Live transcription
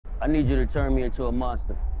I need you to turn me into a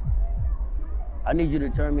monster. I need you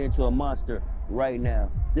to turn me into a monster right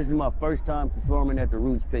now. This is my first time performing at the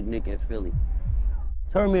Roots Picnic in Philly.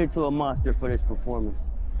 Turn me into a monster for this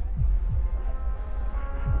performance.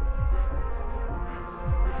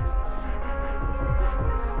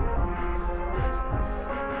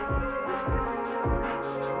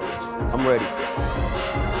 I'm ready.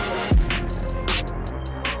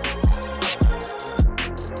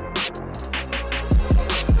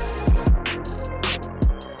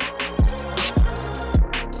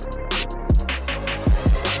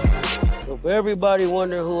 So for everybody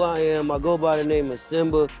wondering who I am, I go by the name of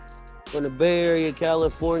Symba from the Bay Area,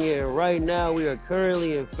 California, and right now we are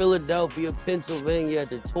currently in Philadelphia, Pennsylvania at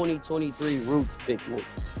the 2023 Roots Picnic.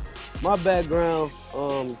 My background,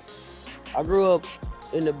 I grew up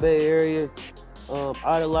in the Bay Area,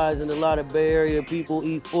 idolizing a lot of Bay Area people,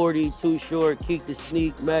 E40, Too Short, Keek the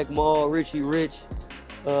Sneak, Mac Mall, Richie Rich,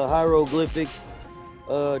 Hieroglyphics,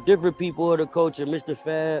 different people of the culture, Mr.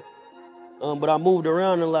 Fab. But I moved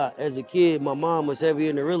around a lot as a kid. My mom was heavy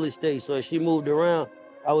into real estate, so as she moved around,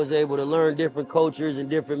 I was able to learn different cultures and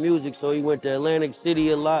different music. So we went to Atlantic City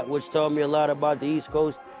a lot, which taught me a lot about the East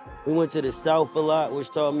Coast. We went to the South a lot,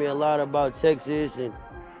 which taught me a lot about Texas and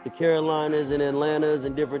the Carolinas and Atlantas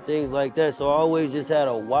and different things like that. So I always just had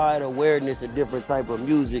a wide awareness of different type of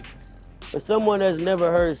music. But someone that's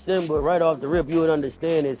never heard Symba, right off the rip, you would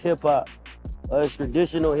understand it's hip hop. It's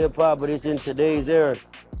traditional hip hop, but it's in today's era.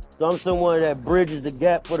 So I'm someone that bridges the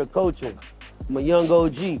gap for the culture. I'm a young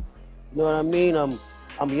OG, you know what I mean? I'm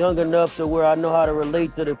young enough to where I know how to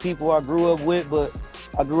relate to the people I grew up with, but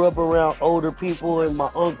I grew up around older people and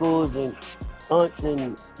my uncles and aunts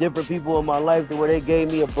and different people in my life to where they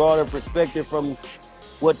gave me a broader perspective from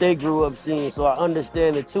what they grew up seeing. So I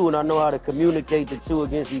understand the two and I know how to communicate the two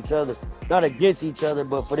against each other. Not against each other,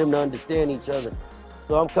 but for them to understand each other.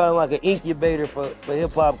 So I'm kind of like an incubator for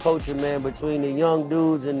hip hop culture, man, between the young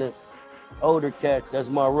dudes and the older cats. That's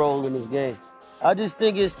my role in this game. I just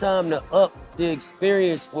think it's time to up the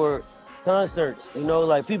experience for concerts. You know,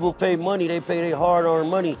 like people pay money, they pay their hard-earned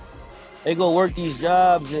money. They go work these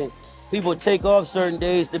jobs and people take off certain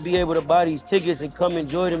days to be able to buy these tickets and come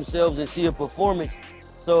enjoy themselves and see a performance.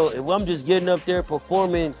 So if I'm just getting up there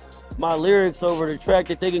performing my lyrics over the track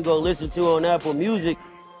that they can go listen to on Apple Music,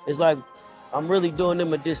 it's like I'm really doing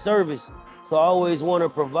them a disservice. So I always want to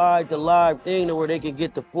provide the live thing to where they can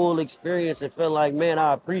get the full experience and feel like, man,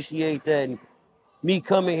 I appreciate that. And me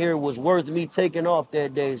coming here was worth me taking off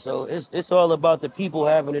that day. So it's all about the people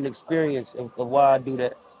having an experience of why I do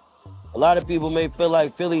that. A lot of people may feel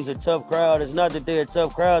like Philly's a tough crowd. It's not that they're a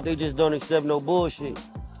tough crowd, they just don't accept no bullshit.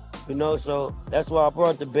 You know, so that's why I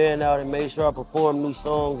brought the band out and made sure I perform new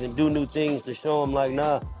songs and do new things to show them like,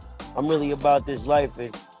 nah, I'm really about this life.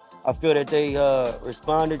 And I feel that they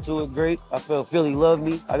responded to it great. I felt Philly loved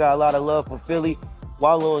me. I got a lot of love for Philly.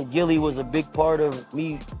 Wallow and Gilly was a big part of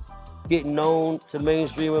me getting known to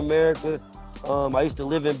mainstream America. I used to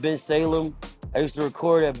live in Bensalem. I used to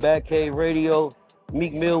record at Backstage Radio.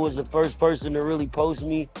 Meek Mill was the first person to really post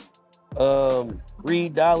me.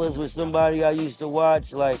 Reed Dollars was somebody I used to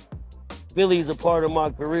watch. Like, Philly's a part of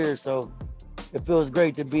my career, so it feels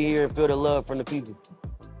great to be here and feel the love from the people.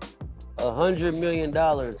 $100 million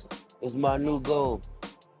is my new goal.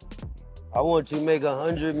 I want to make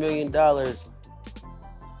 $100 million.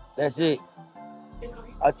 That's it.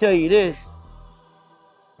 I'll tell you this,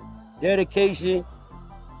 dedication,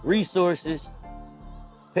 resources,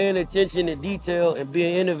 paying attention to detail, and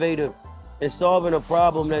being innovative and solving a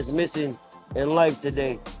problem that's missing in life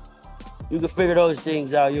today. You can figure those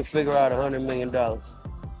things out, you'll figure out $100 million.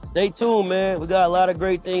 Stay tuned, man. We got a lot of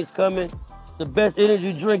great things coming. It's the best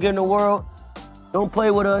energy drink in the world. Don't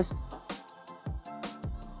play with us.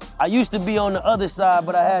 I used to be on the other side,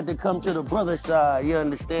 but I had to come to the brother side, you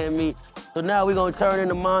understand me? So now we're gonna turn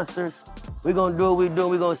into monsters. We're gonna do what we do.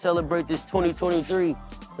 We're gonna celebrate this 2023.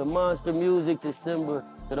 The monster music to Symba,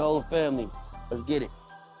 to the whole family. Let's get it.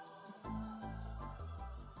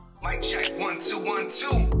 Mic check, 1 2 1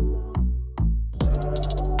 2.